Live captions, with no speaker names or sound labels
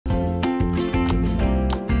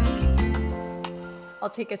I'll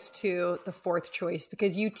take us to the fourth choice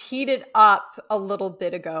because you teed it up a little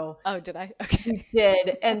bit ago. Oh, did I? Okay. You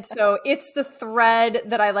did. And so it's the thread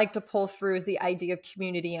that I like to pull through is the idea of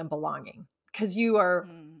community and belonging. Because you are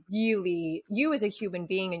really, you as a human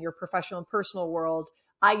being in your professional and personal world,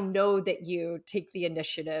 I know that you take the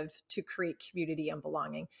initiative to create community and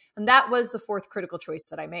belonging. And that was the fourth critical choice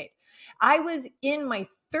that I made. I was in my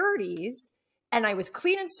 30s and I was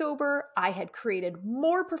clean and sober. I had created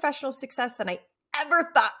more professional success than I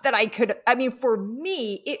ever thought that I could. I mean, for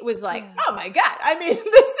me, it was like, oh my God. I mean,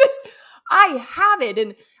 I have it.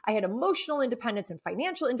 And I had emotional independence and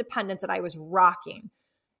financial independence and I was rocking.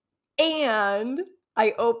 And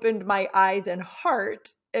I opened my eyes and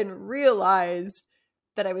heart and realized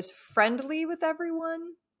that I was friendly with everyone,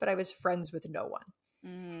 but I was friends with no one.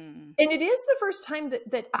 And it is the first time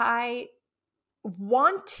that I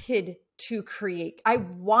wanted to create, I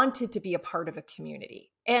wanted to be a part of a community.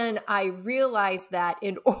 And I realized that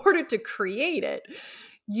in order to create it,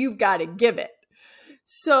 you've got to give it.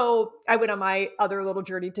 So I went on my other little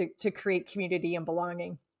journey to create community and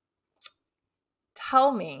belonging.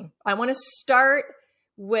 Tell me, I want to start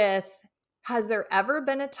with, has there ever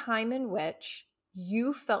been a time in which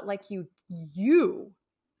you felt like you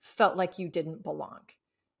felt like you didn't belong?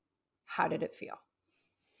 How did it feel?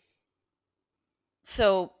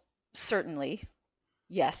 So certainly,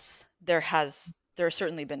 yes, there have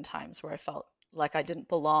certainly been times where I felt like I didn't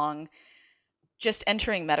belong. Just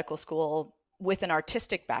entering medical school with an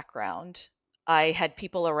artistic background, I had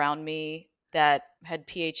people around me that had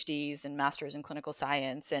PhDs and masters in clinical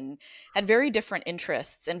science and had very different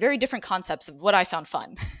interests and very different concepts of what I found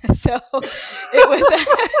fun. So it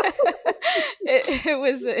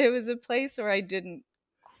was it was a place where I didn't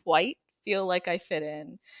quite feel like I fit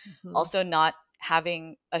in. Also, not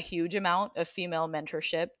having a huge amount of female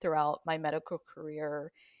mentorship throughout my medical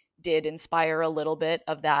career did inspire a little bit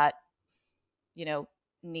of that,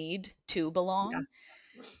 need to belong.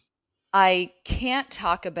 Yeah. I can't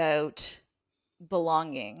talk about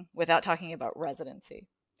belonging without talking about residency.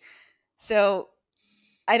 So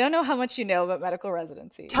I don't know how much you know about medical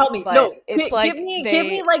residency. Tell me. But No, it's like give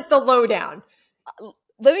me like the lowdown.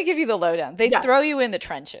 Let me give you the lowdown. They throw you in the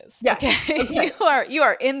trenches. Yes. Okay. You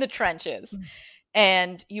are in the trenches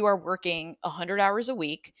and you are working 100 hours a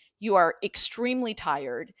week. You are extremely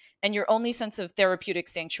tired and your only sense of therapeutic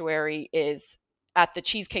sanctuary is at the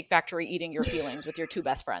Cheesecake Factory eating your feelings with your two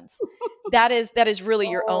best friends. That is really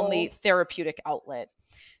your only therapeutic outlet.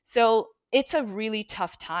 So it's a really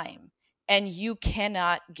tough time and you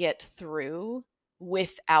cannot get through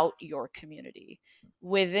without your community.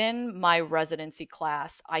 Within my residency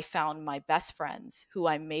class, I found my best friends who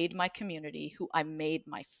I made my community, who I made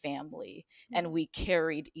my family, and we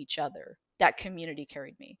carried each other. That community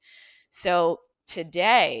carried me. So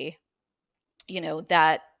today,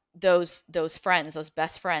 that those friends, those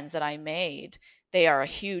best friends that I made, they are a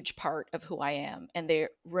huge part of who I am and they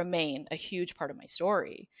remain a huge part of my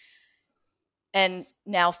story. And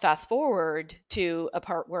now fast forward to a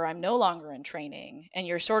part where I'm no longer in training and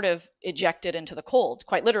you're sort of ejected into the cold,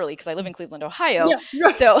 quite literally, because I live in Cleveland, Ohio.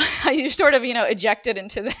 Yeah. So you're sort of, ejected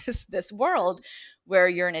into this world where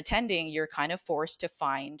you're an attending, you're kind of forced to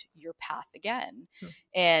find your path again.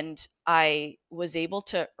 And I was able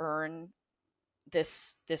to earn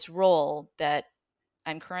this role that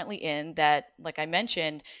I'm currently in that, like I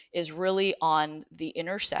mentioned, is really on the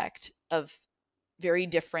intersect of very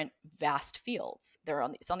different vast fields.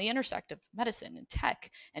 It's on the intersect of medicine and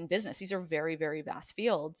tech and business. These are very, very vast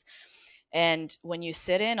fields. And when you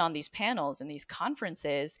sit in on these panels and these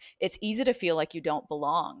conferences, it's easy to feel like you don't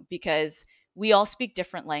belong because we all speak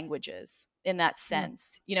different languages in that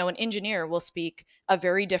sense. An engineer will speak a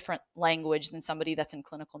very different language than somebody that's in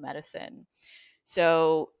clinical medicine.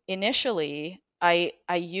 So initially, I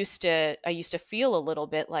used to feel a little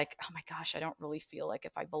bit like, oh my gosh, I don't really feel like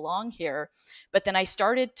if I belong here. But then I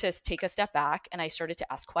started to take a step back and I started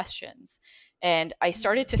to ask questions. And I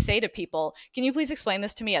started to say to people, can you please explain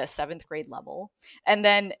this to me at a 7th grade level? And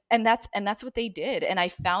that's what they did. And I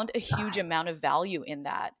found a huge amount of value in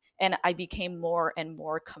that. And I became more and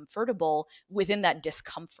more comfortable within that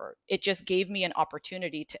discomfort. It just gave me an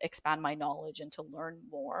opportunity to expand my knowledge and to learn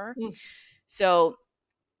more. So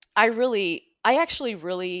I actually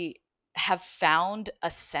really have found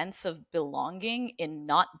a sense of belonging in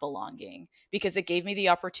not belonging because it gave me the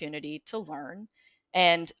opportunity to learn.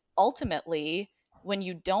 And ultimately, when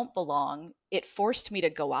you don't belong, it forced me to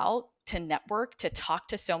go out, to network, to talk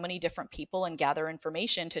to so many different people and gather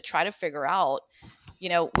information to try to figure out,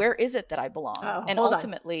 where is it that I belong? And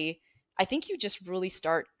ultimately, I think you just really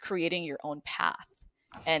start creating your own path.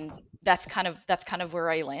 And that's kind of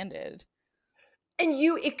where I landed. and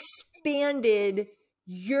you expanded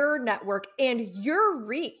your network and your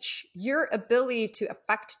reach, your ability to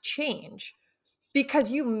affect change,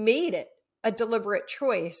 because you made it a deliberate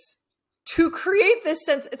choice to create this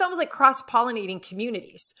sense. It's almost like cross-pollinating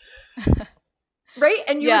communities, right?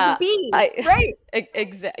 And you're the Yeah, bee, I right?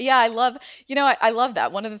 yeah, I love, I love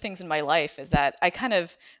that. One of the things in my life is that I kind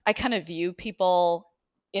of view people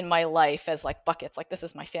in my life as like buckets. Like this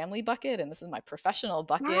is my family bucket and this is my professional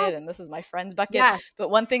bucket and Yes, this is my friends bucket. yes. But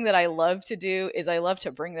one thing that I love to do is I love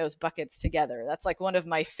to bring those buckets together. That's like one of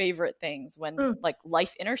my favorite things when Mm, like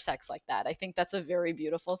life intersects like that. I think that's a very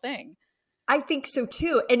beautiful thing. I think so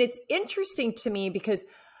too. And it's interesting to me because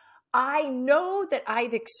I know that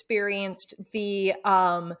I've experienced the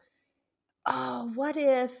oh, what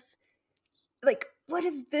if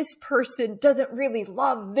this person doesn't really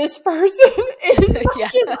love this person as Yeah.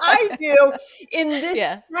 much as I do in this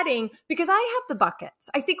Yeah. setting? Because I have the buckets.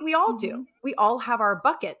 I think we all do. Hmm. We all have our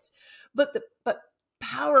buckets. But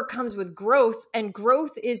power comes with growth, and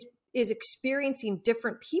growth is experiencing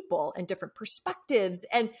different people and different perspectives,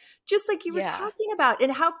 and just like you were Yeah. talking about,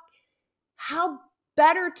 and how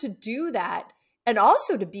better to do that, and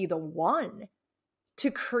also to be the one to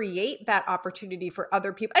create that opportunity for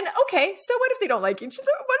other people. And okay, so what if they don't like each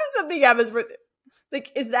other? What if something happens with,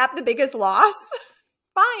 like, is that the biggest loss?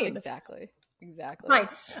 Fine. Exactly. Exactly. Fine.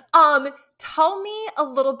 Tell me a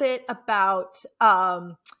little bit about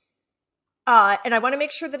and I want to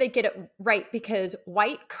make sure that I get it right, because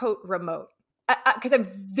white coat remote, because I'm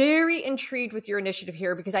very intrigued with your initiative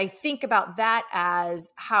here, because I think about that as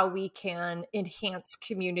how we can enhance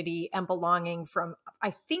community and belonging from,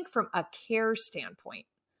 I think, from a care standpoint.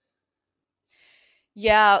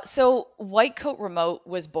 Yeah, so White Coat Remote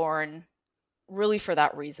was born really for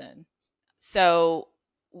that reason. So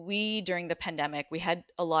we, during the pandemic, we had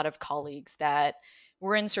a lot of colleagues that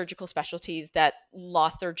were in surgical specialties that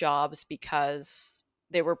lost their jobs because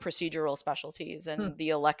they were procedural specialties Hmm. and the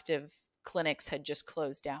elective clinics had just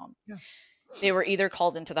closed down. Yeah. They were either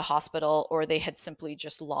called into the hospital or they had simply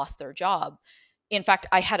just lost their job. In fact,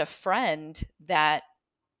 I had a friend that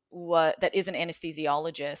is an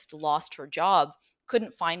anesthesiologist, lost her job,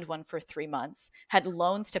 couldn't find one for 3 months, had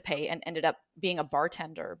loans to pay, and ended up being a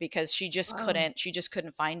bartender because Wow. she just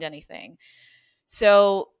couldn't find anything.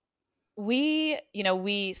 So we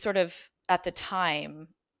sort of at the time,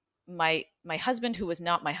 my husband, who was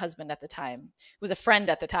not my husband at the time, was a friend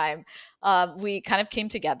at the time. We kind of came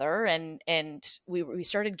together and we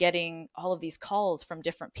started getting all of these calls from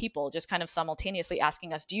different people, just kind of simultaneously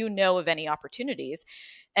asking us, "Do you know of any opportunities?"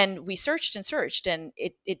 And we searched and searched, and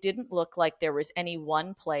it didn't look like there was any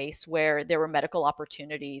one place where there were medical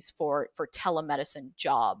opportunities for telemedicine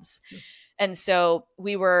jobs. And so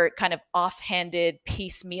we were kind of offhanded,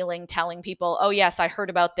 piecemealing, telling people, "Oh, yes, I heard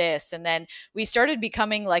about this." And then we started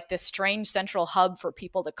becoming like this strange central hub for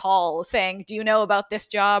people to call saying, "Do you know about this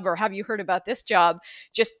job?" or "Have you heard about this job?"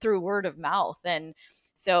 just through word of mouth. And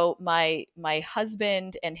so my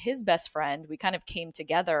husband and his best friend, we kind of came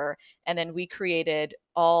together, and then we created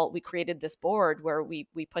this board where we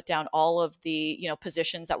put down all of the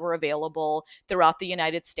positions that were available throughout the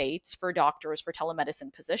United States for doctors, for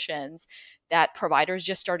telemedicine positions that providers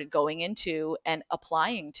just started going into and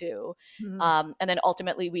applying to. Hmm. And then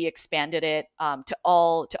ultimately we expanded it to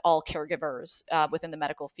all caregivers within the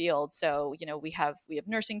medical field. So we have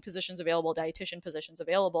nursing positions available, dietitian positions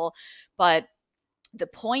available. But the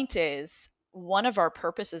point is, one of our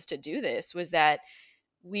purposes to do this was that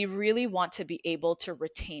we really want to be able to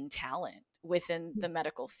retain talent within the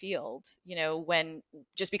medical field. When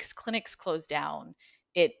just because clinics close down,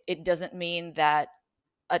 it doesn't mean that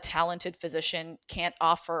a talented physician can't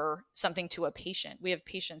offer something to a patient. We have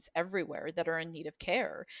patients everywhere that are in need of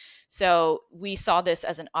care. So we saw this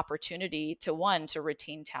as an opportunity to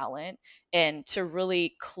retain talent and to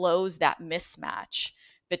really close that mismatch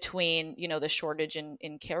between, the shortage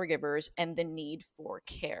in caregivers and the need for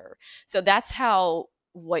care. So that's how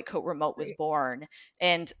White Coat Remote was Great. born.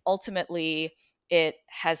 And ultimately, it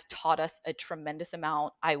has taught us a tremendous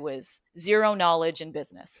amount. I was zero knowledge in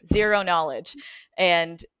business, zero knowledge,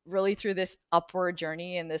 and really through this upward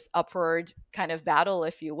journey and this upward kind of battle,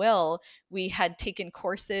 if you will, we had taken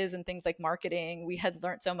courses and things like marketing. We had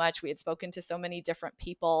learned so much. We had spoken to so many different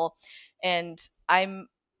people. And I'm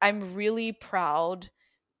really proud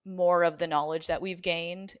more of the knowledge that we've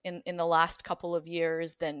gained in the last couple of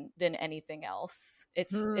years than anything else.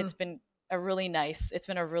 Hmm. It's been a really nice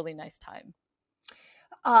time.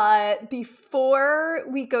 Before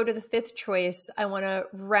we go to the fifth choice, I want to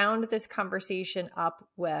round this conversation up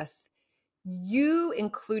with you,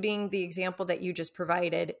 including the example that you just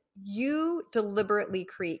provided, you deliberately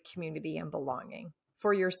create community and belonging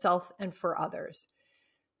for yourself and for others.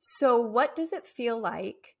 So what does it feel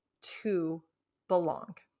like to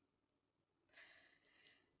belong?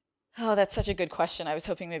 Oh, that's such a good question. I was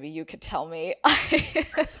hoping maybe you could tell me.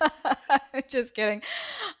 Just kidding.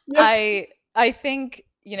 Yeah. I think,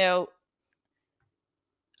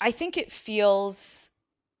 I think it feels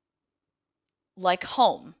like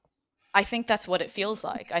home. I think that's what it feels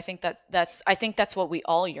like. I think that's what we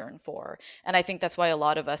all yearn for. And I think that's why a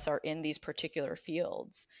lot of us are in these particular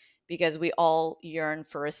fields, because we all yearn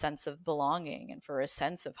for a sense of belonging and for a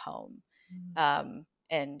sense of home. And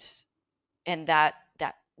that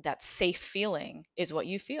safe feeling is what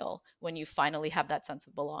you feel when you finally have that sense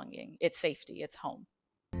of belonging. It's safety, it's home.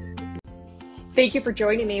 Thank you for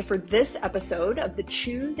joining me for this episode of the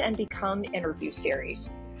Choose and Become interview series.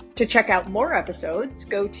 To check out more episodes,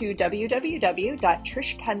 go to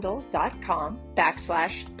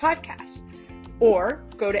www.trishkendall.com/podcast, or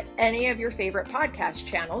go to any of your favorite podcast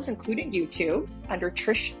channels, including YouTube, under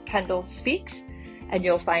Trish Kendall Speaks, and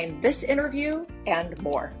you'll find this interview and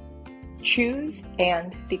more. Choose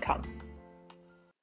and become.